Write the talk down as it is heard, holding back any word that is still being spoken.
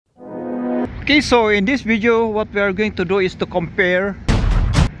Okay, so in this video what we are going to do is to compare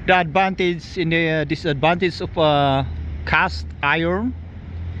the advantage and the disadvantage of a cast iron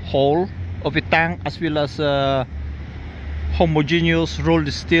hull of a tank as well as a homogeneous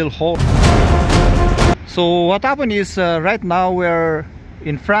rolled steel hull. So what happened is right now we're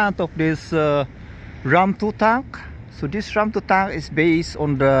in front of this Ram 2 tank. So this Ram 2 tank is based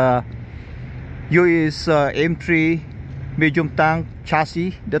on the US M3 medium tank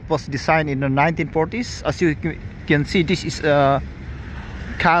chassis that was designed in the 1940s. As you can see, this is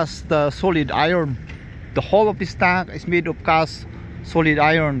cast solid iron. The whole of this tank is made of cast solid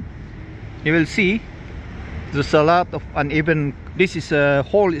iron. You will see there's a lot of uneven. This is a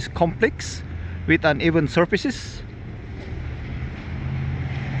hull is complex with uneven surfaces.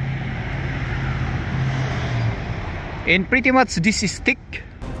 And pretty much this is thick,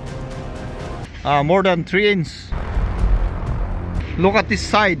 more than 3 inches. Look at this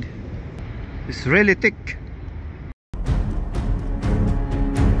side, it's really thick.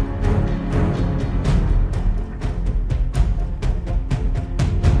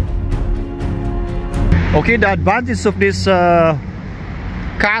 Okay, the advantage of this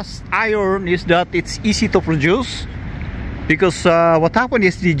cast iron is that it's easy to produce, because what happened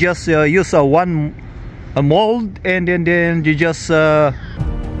is you just use a mold and then you just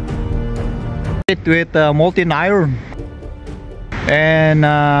it with molten iron, and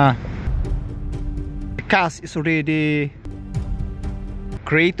the cast is already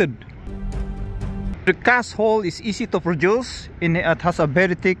created. The cast hull is easy to produce and it has a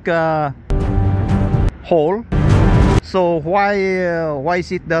very thick hull. So why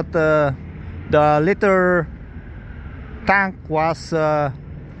is it that the later tank was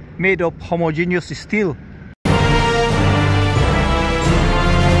made of homogeneous steel?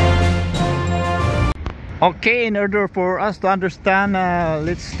 Okay, in order for us to understand,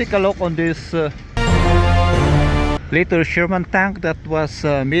 let's take a look on this later Sherman tank that was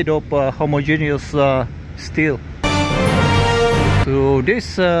made of homogeneous steel. So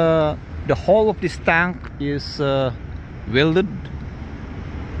this the hull of this tank is welded.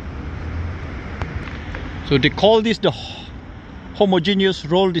 So they call this the homogeneous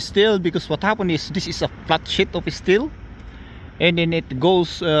rolled steel because what happened is this is a flat sheet of steel and then it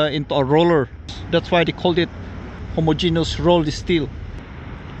goes into a roller. That's why they called it homogeneous rolled steel.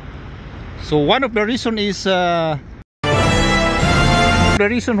 So one of the reason is the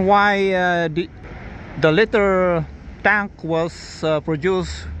reason why the later tank was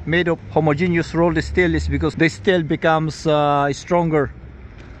produced made of homogeneous rolled steel is because the steel becomes stronger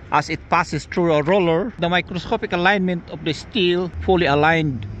as it passes through a roller. The microscopic alignment of the steel fully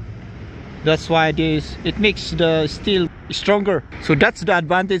aligned. That's why it makes the steel stronger. So that's the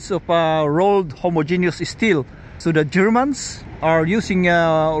advantage of rolled homogeneous steel. So the Germans are using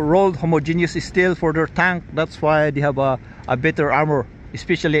rolled homogeneous steel for their tank. That's why they have a better armor,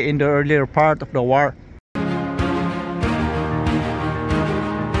 especially in the earlier part of the war.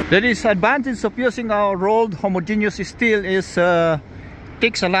 The disadvantage of using a rolled homogeneous steel is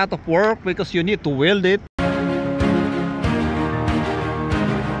takes a lot of work because you need to weld it.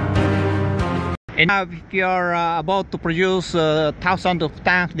 And if you are about to produce thousands of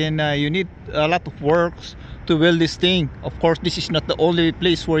tanks, then you need a lot of work to weld this thing. Of course, this is not the only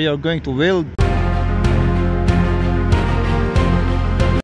place where you are going to weld.